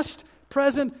 Past,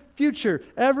 present, future.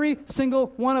 Every single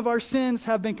one of our sins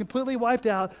have been completely wiped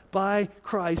out by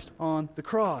Christ on the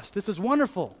cross. This is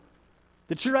wonderful.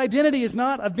 That your identity is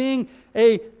not of being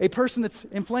a person that's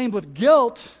inflamed with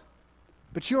guilt,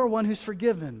 but you are one who's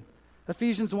forgiven.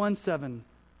 Ephesians 1:7.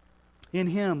 In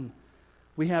Him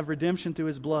we have redemption through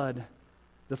His blood,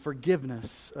 the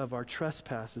forgiveness of our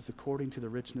trespasses according to the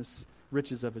riches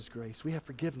of His grace. We have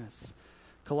forgiveness.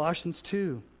 Colossians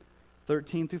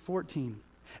 2:13-14.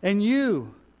 And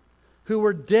you, who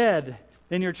were dead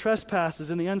in your trespasses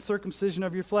and the uncircumcision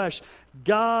of your flesh,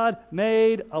 God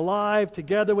made alive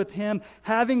together with Him,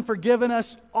 having forgiven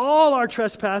us all our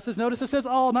trespasses. Notice it says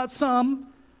all, not some.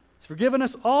 He's forgiven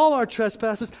us all our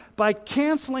trespasses by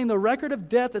canceling the record of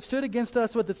debt that stood against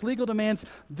us with its legal demands.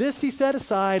 This He set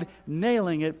aside,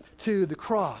 nailing it to the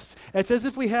cross. It's as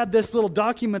if we had this little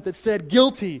document that said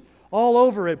guilty all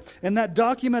over it. And that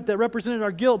document that represented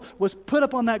our guilt was put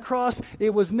up on that cross.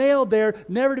 It was nailed there,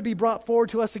 never to be brought forward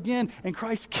to us again. And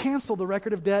Christ canceled the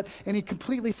record of debt, and He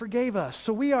completely forgave us.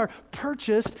 So we are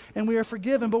purchased and we are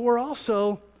forgiven, but we're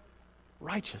also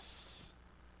righteous.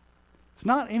 It's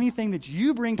not anything that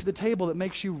you bring to the table that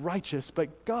makes you righteous,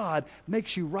 but God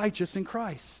makes you righteous in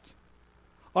Christ.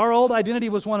 Our old identity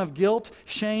was one of guilt,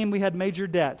 shame. We had major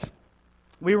debt.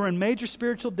 We were in major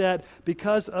spiritual debt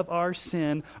because of our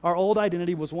sin. Our old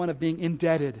identity was one of being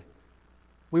indebted.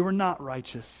 We were not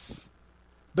righteous.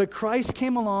 But Christ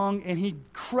came along and He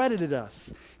credited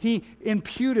us. He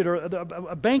imputed, or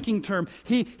a banking term,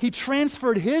 He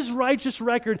transferred His righteous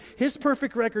record, His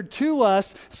perfect record to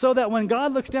us, so that when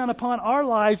God looks down upon our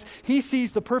lives, He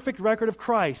sees the perfect record of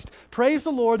Christ. Praise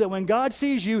the Lord that when God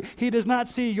sees you, He does not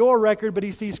see your record, but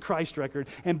He sees Christ's record.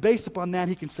 And based upon that,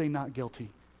 He can say, not guilty.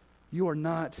 You are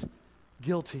not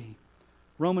guilty.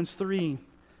 Romans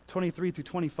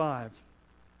 3:23-25.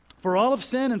 For all have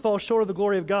sinned and fall short of the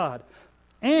glory of God,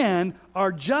 and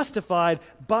are justified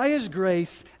by His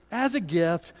grace as a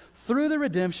gift through the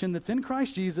redemption that's in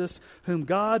Christ Jesus, whom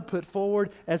God put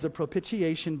forward as a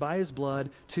propitiation by His blood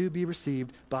to be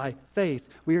received by faith.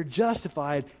 We are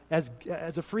justified as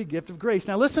a free gift of grace.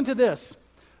 Now listen to this.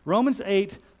 Romans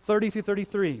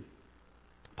 8:30-33.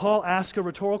 Paul asks a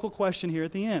rhetorical question here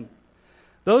at the end.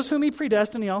 Those whom He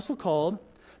predestined, He also called.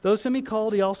 Those whom He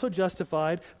called, He also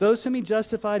justified. Those whom He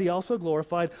justified, He also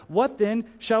glorified. What then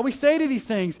shall we say to these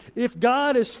things? If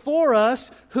God is for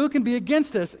us, who can be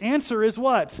against us? Answer is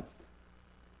what?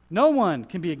 No one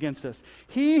can be against us.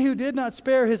 He who did not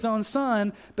spare His own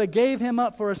Son, but gave Him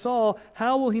up for us all,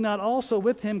 how will He not also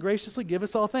with Him graciously give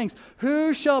us all things?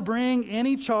 Who shall bring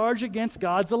any charge against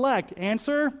God's elect?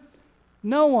 Answer,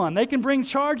 no one. They can bring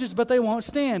charges, but they won't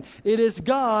stand. It is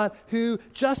God who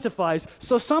justifies.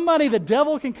 So the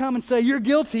devil can come and say, you're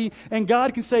guilty, and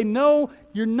God can say, no,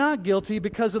 you're not guilty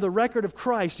because of the record of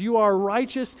Christ. You are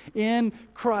righteous in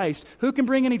Christ. Who can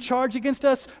bring any charge against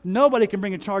us? Nobody can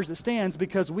bring a charge that stands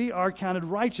because we are counted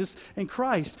righteous in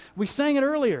Christ. We sang it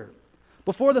earlier.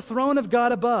 Before the throne of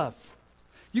God above.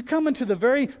 You come into the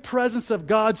very presence of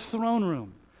God's throne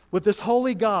room with this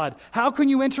holy God. How can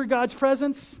you enter God's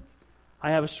presence? I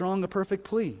have a strong, a perfect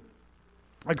plea.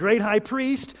 A great high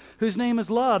priest whose name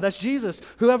is love. That's Jesus.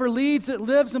 Whoever leads it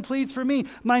lives and pleads for me.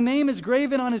 My name is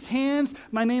graven on his hands.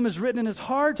 My name is written in his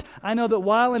heart. I know that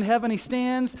while in heaven he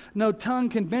stands, no tongue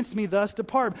convinced me thus to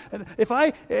part. And if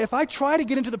I try to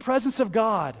get into the presence of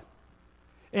God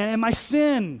and my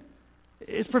sin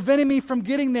is preventing me from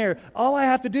getting there, all I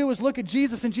have to do is look at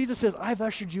Jesus, and Jesus says, I've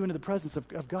ushered you into the presence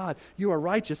of God. You are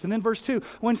righteous. And then verse 2,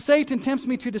 when Satan tempts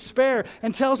me to despair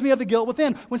and tells me of the guilt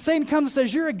within, when Satan comes and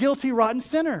says, you're a guilty, rotten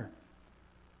sinner,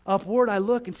 upward I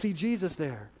look and see Jesus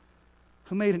there,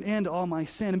 who made an end to all my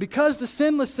sin. And because the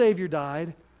sinless Savior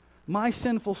died, my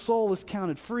sinful soul is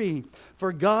counted free.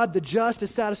 For God the just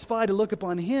is satisfied to look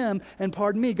upon him and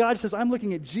pardon me. God says, I'm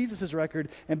looking at Jesus' record,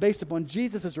 and based upon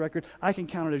Jesus' record, I can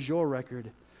count it as your record.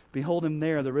 Behold him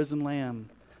there, the risen Lamb,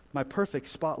 my perfect,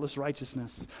 spotless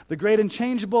righteousness. The great and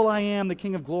changeable I am, the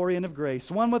King of glory and of grace.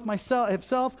 One with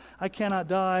himself, I cannot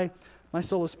die. My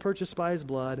soul is purchased by his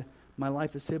blood. My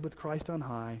life is hid with Christ on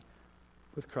high,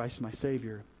 with Christ my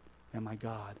Savior and my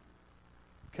God.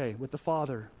 Okay, with the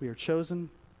Father, we are chosen,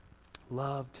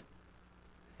 loved,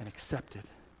 and accepted.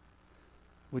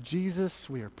 With Jesus,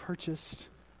 we are purchased,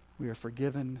 we are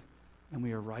forgiven, and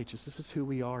we are righteous. This is who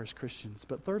we are as Christians.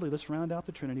 But thirdly, let's round out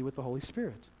the Trinity with the Holy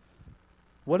Spirit.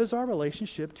 What is our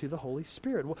relationship to the Holy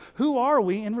Spirit? Well, who are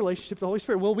we in relationship to the Holy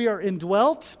Spirit? Well, we are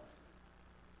indwelt,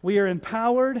 we are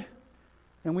empowered,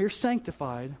 and we are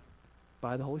sanctified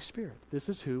by the Holy Spirit. This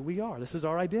is who we are. This is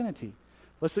our identity.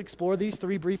 Let's explore these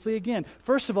three briefly again.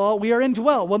 First of all, we are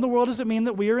indwelt. What in the world does it mean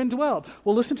that we are indwelt?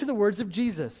 Well, listen to the words of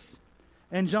Jesus.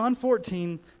 In John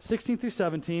 14, 16 through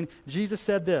 17, Jesus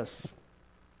said this,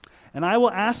 and I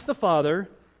will ask the Father,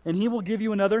 and he will give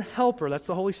you another helper, that's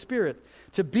the Holy Spirit,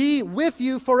 to be with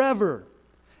you forever,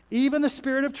 even the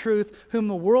Spirit of truth, whom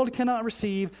the world cannot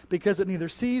receive, because it neither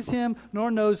sees him nor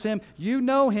knows him. You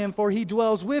know him, for he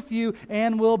dwells with you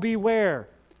and will be where?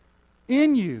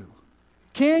 In you.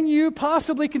 Can you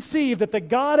possibly conceive that the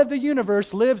God of the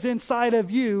universe lives inside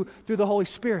of you through the Holy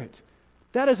Spirit?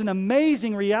 That is an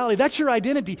amazing reality. That's your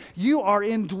identity. You are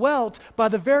indwelt by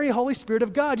the very Holy Spirit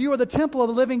of God. You are the temple of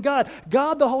the living God.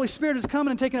 God, the Holy Spirit, is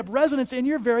coming and taking up residence in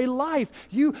your very life.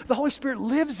 The Holy Spirit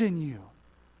lives in you.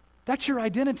 That's your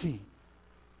identity.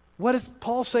 What does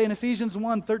Paul say in Ephesians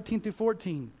 1, 13 through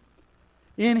 14?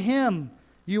 In him,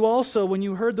 you also, when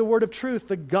you heard the word of truth,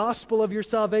 the gospel of your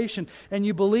salvation, and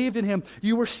you believed in him,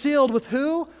 you were sealed with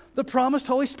who? The promised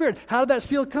Holy Spirit. How did that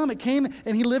seal come? It came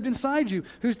and he lived inside you,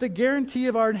 who's the guarantee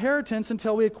of our inheritance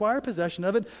until we acquire possession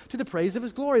of it to the praise of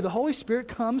his glory. The Holy Spirit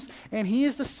comes and he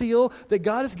is the seal that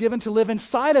God has given to live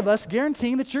inside of us,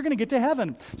 guaranteeing that you're going to get to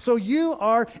heaven. So you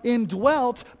are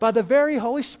indwelt by the very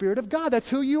Holy Spirit of God. That's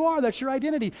who you are. That's your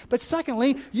identity. But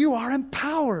secondly, you are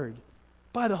empowered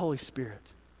by the Holy Spirit.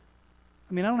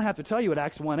 I mean, I don't have to tell you what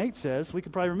Acts 1:8 says. We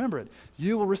can probably remember it.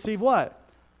 You will receive what?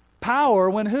 Power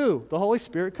when who? The Holy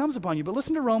Spirit comes upon you. But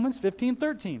listen to Romans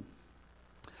 15:13.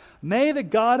 May the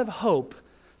God of hope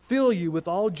fill you with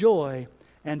all joy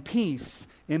and peace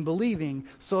in believing,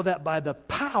 so that by the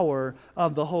power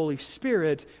of the Holy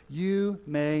Spirit you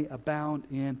may abound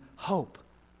in hope.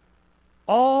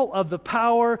 All of the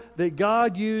power that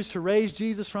God used to raise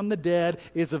Jesus from the dead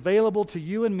is available to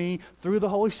you and me through the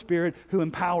Holy Spirit who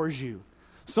empowers you.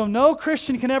 So no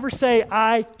Christian can ever say,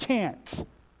 I can't.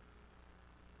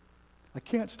 I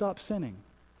can't stop sinning.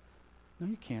 No,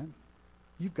 you can't.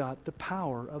 You've got the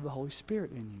power of the Holy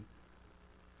Spirit in you.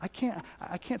 I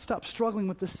can't stop struggling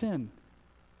with the sin.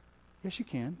 Yes, you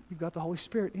can. You've got the Holy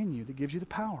Spirit in you that gives you the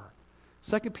power.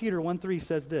 2 Peter 1:3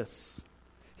 says this,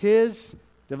 his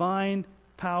divine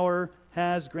power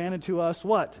has granted to us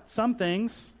what? Some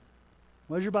things.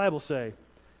 What does your Bible say?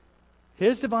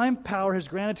 His divine power has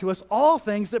granted to us all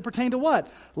things that pertain to what?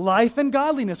 Life and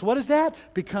godliness. What is that?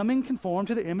 Becoming conformed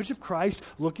to the image of Christ,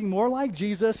 looking more like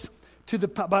Jesus through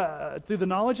the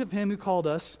knowledge of him who called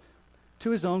us to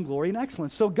his own glory and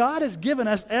excellence. So God has given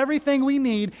us everything we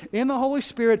need in the Holy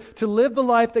Spirit to live the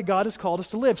life that God has called us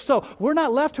to live. So we're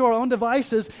not left to our own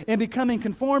devices in becoming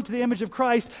conformed to the image of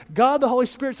Christ. God, the Holy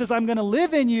Spirit, says, I'm going to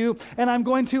live in you and I'm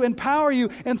going to empower you.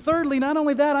 And thirdly, not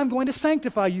only that, I'm going to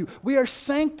sanctify you. We are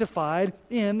sanctified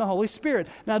in the Holy Spirit.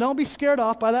 Now, don't be scared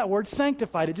off by that word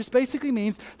sanctified. It just basically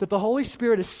means that the Holy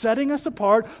Spirit is setting us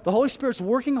apart. The Holy Spirit's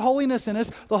working holiness in us.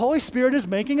 The Holy Spirit is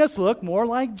making us look more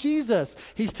like Jesus.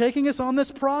 He's taking us on this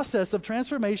process of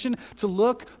transformation to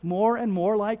look more and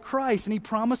more like Christ, and he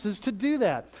promises to do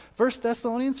that. 1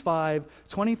 Thessalonians 5,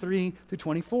 23 through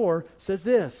 24 says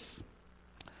this,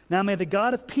 now may the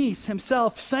God of peace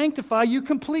himself sanctify you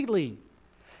completely,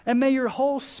 And may your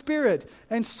whole spirit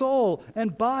and soul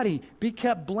and body be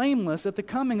kept blameless at the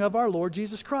coming of our Lord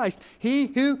Jesus Christ. He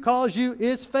who calls you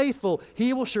is faithful.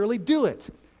 He will surely do it.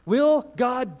 Will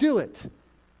God do it?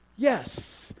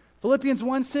 Yes. Philippians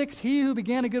 1:6, he who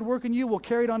began a good work in you will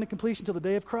carry it on to completion till the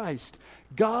day of Christ.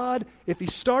 God, if he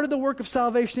started the work of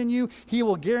salvation in you, he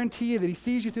will guarantee you that he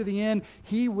sees you through the end.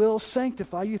 He will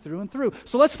sanctify you through and through.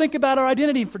 So let's think about our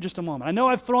identity for just a moment. I know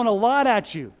I've thrown a lot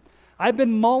at you. I've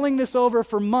been mulling this over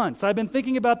for months. I've been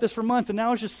thinking about this for months, and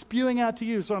now it's just spewing out to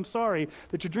you. So I'm sorry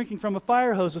that you're drinking from a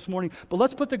fire hose this morning. But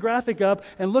let's put the graphic up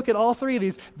and look at all three of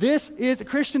these. This is a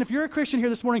Christian. If you're a Christian here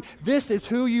this morning, this is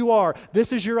who you are.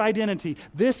 This is your identity.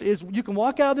 You can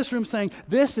walk out of this room saying,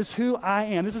 this is who I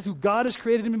am. This is who God has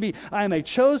created me to be. I am a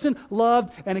chosen,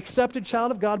 loved, and accepted child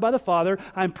of God by the Father.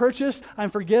 I'm purchased, I'm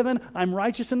forgiven, I'm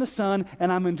righteous in the Son,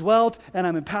 and I'm indwelt, and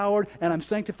I'm empowered, and I'm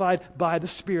sanctified by the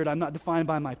Spirit. I'm not defined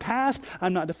by my past.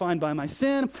 I'm not defined by my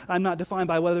sin. I'm not defined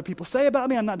by what other people say about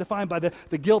me. I'm not defined by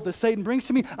the guilt that Satan brings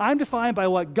to me. I'm defined by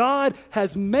what God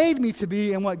has made me to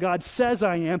be and what God says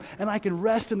I am, and I can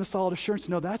rest in the solid assurance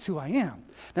to know that's who I am.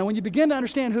 Now, when you begin to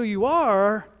understand who you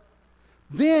are,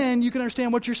 then you can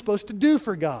understand what you're supposed to do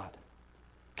for God.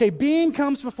 Okay, being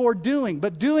comes before doing,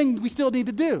 but doing we still need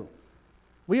to do.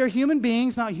 We are human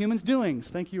beings, not humans' doings.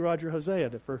 Thank you, Roger Hosea,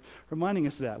 for reminding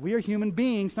us of that. We are human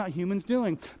beings, not humans'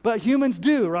 doing. But humans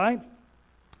do, right?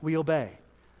 We obey.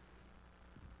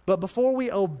 But before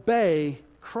we obey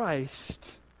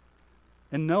Christ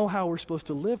and know how we're supposed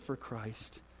to live for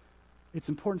Christ, it's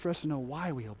important for us to know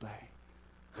why we obey,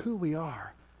 who we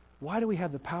are. Why do we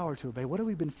have the power to obey? What have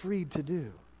we been freed to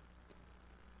do?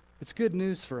 It's good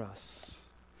news for us.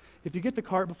 If you get the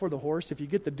cart before the horse, if you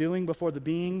get the doing before the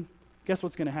being, guess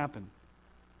what's going to happen?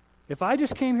 If I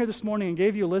just came here this morning and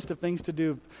gave you a list of things to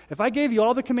do, if I gave you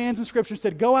all the commands in Scripture and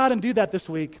said, go out and do that this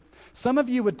week, some of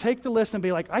you would take the list and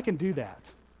be like, I can do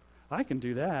that. I can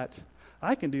do that.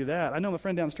 I can do that. I know my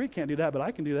friend down the street can't do that, but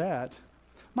I can do that.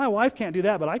 My wife can't do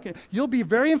that, but I can. You'll be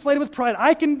very inflated with pride.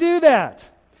 I can do that.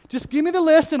 Just give me the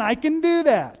list and I can do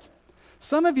that.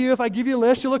 Some of you, if I give you a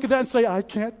list, you'll look at that and say, I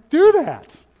can't do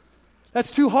that.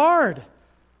 That's too hard.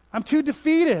 I'm too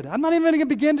defeated. I'm not even going to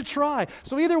begin to try.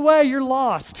 So either way, you're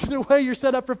lost. Either way, you're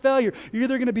set up for failure. You're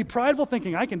either going to be prideful,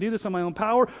 thinking, I can do this on my own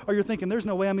power, or you're thinking, there's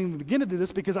no way I'm even going to begin to do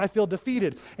this because I feel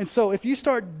defeated. And so if you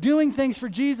start doing things for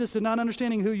Jesus and not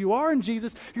understanding who you are in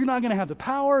Jesus, you're not going to have the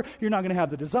power, you're not going to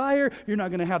have the desire, you're not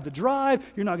going to have the drive,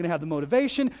 you're not going to have the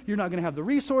motivation, you're not going to have the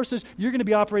resources, you're going to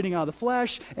be operating out of the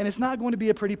flesh, and it's not going to be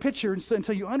a pretty picture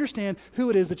until you understand who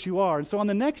it is that you are. And so on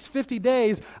the next 50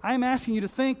 days, I'm asking you to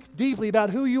think deeply about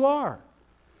who you are.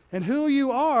 And who you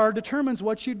are determines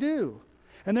what you do.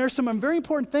 And there are some very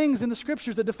important things in the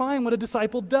Scriptures that define what a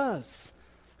disciple does.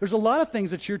 There's a lot of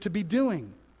things that you're to be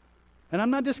doing. And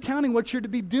I'm not discounting what you're to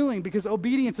be doing because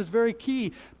obedience is very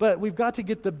key. But we've got to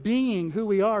get the being who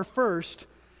we are first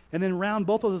and then round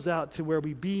both of those out to where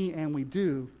we be and we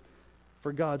do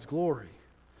for God's glory.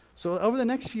 So over the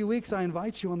next few weeks, I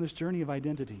invite you on this journey of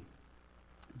identity.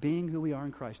 Being who we are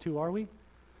in Christ. Who are we?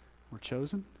 We're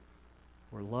chosen.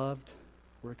 We're loved.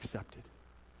 We're accepted.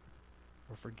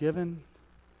 We're forgiven.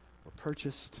 We're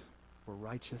purchased. We're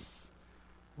righteous.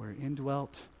 We're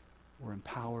indwelt. We're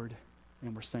empowered.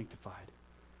 And we're sanctified.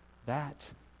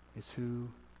 That is who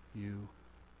you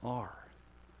are.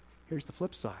 Here's the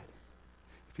flip side.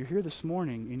 If you're here this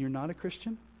morning and you're not a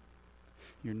Christian,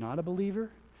 you're not a believer,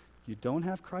 you don't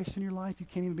have Christ in your life, you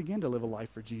can't even begin to live a life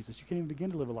for Jesus. You can't even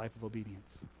begin to live a life of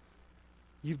obedience.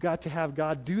 You've got to have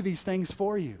God do these things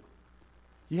for you.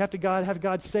 You have to have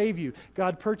God save you,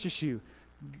 God purchase you,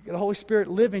 the Holy Spirit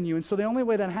live in you. And so the only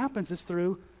way that happens is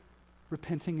through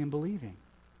repenting and believing.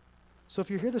 So if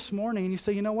you're here this morning and you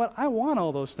say, you know what, I want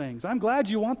all those things. I'm glad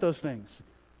you want those things.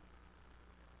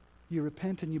 You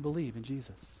repent and you believe in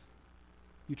Jesus.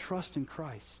 You trust in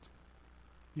Christ.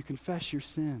 You confess your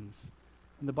sins.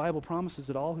 And the Bible promises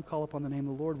that all who call upon the name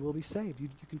of the Lord will be saved. You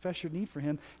confess your need for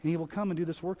Him, and He will come and do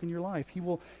this work in your life. He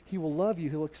will love you.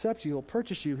 He'll accept you. He'll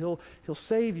purchase you. He'll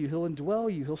save you. He'll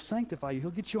indwell you. He'll sanctify you. He'll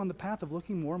get you on the path of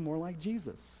looking more and more like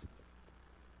Jesus.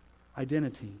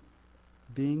 Identity,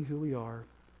 being who we are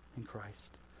in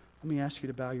Christ. Let me ask you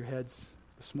to bow your heads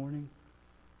this morning.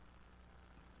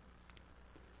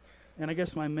 And I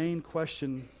guess my main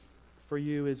question for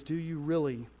you is, do you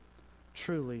really,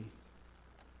 truly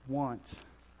want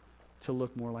to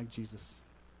look more like Jesus?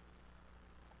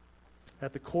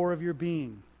 At the core of your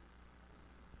being,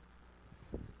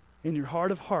 in your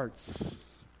heart of hearts,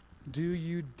 do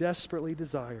you desperately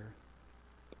desire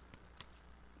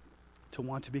to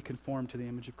want to be conformed to the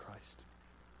image of Christ?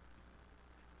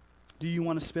 Do you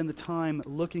want to spend the time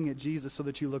looking at Jesus so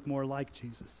that you look more like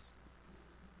Jesus?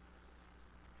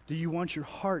 Do you want your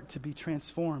heart to be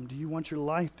transformed? Do you want your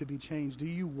life to be changed? Do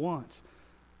you want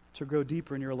to grow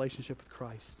deeper in your relationship with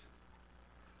Christ?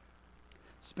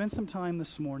 Spend some time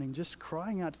this morning just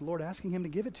crying out to the Lord, asking Him to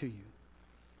give it to you.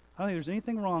 I don't think there's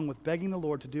anything wrong with begging the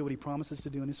Lord to do what He promises to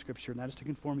do in His Scripture, and that is to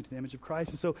conform you to the image of Christ.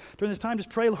 And so during this time,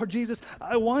 just pray, Lord Jesus,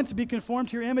 I want to be conformed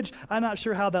to your image. I'm not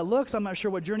sure how that looks. I'm not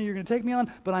sure what journey you're going to take me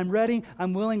on, but I'm ready.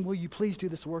 I'm willing. Will you please do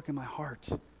this work in my heart?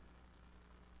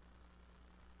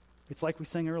 It's like we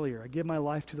sang earlier. I give my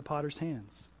life to the potter's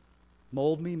hands.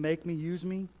 Mold me, make me, use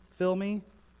me, fill me.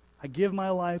 I give my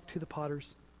life to the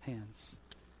potter's hands.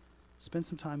 Spend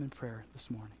some time in prayer this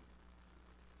morning.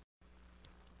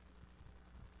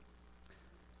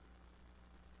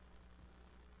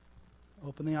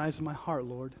 Open the eyes of my heart,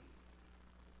 Lord.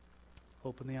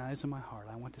 Open the eyes of my heart.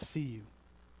 I want to see you.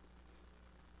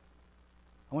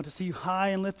 I want to see you high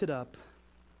and lifted up.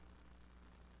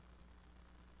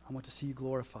 I want to see you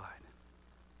glorified.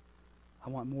 I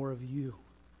want more of you.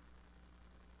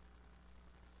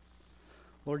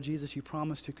 Lord Jesus, you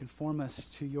promised to conform us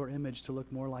to your image to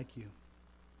look more like you.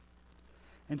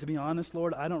 And to be honest,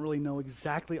 Lord, I don't really know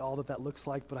exactly all that looks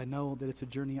like, but I know that it's a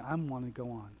journey I want to go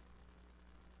on.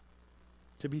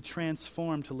 To be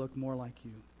transformed to look more like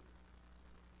you.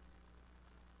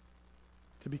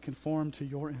 To be conformed to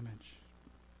your image.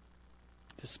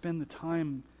 To spend the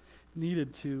time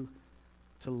needed to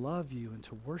love you and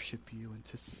to worship you and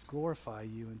to glorify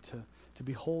you and to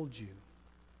behold you.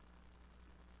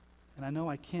 And I know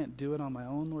I can't do it on my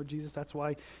own, Lord Jesus. That's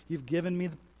why you've given me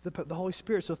the Holy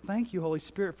Spirit. So thank you, Holy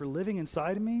Spirit, for living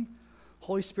inside of me.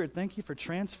 Holy Spirit, thank you for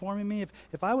transforming me.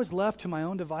 If I was left to my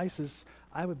own devices,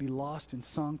 I would be lost and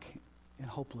sunk and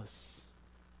hopeless.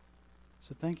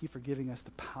 So thank you for giving us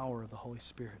the power of the Holy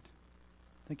Spirit.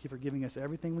 Thank you for giving us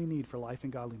everything we need for life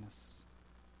and godliness.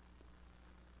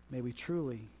 May we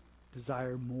truly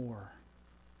desire more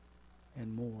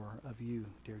and more of you,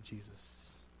 dear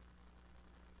Jesus.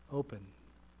 Open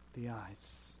the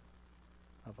eyes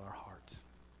of our heart.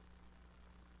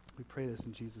 We pray this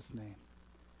in Jesus' name.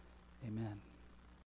 Amen.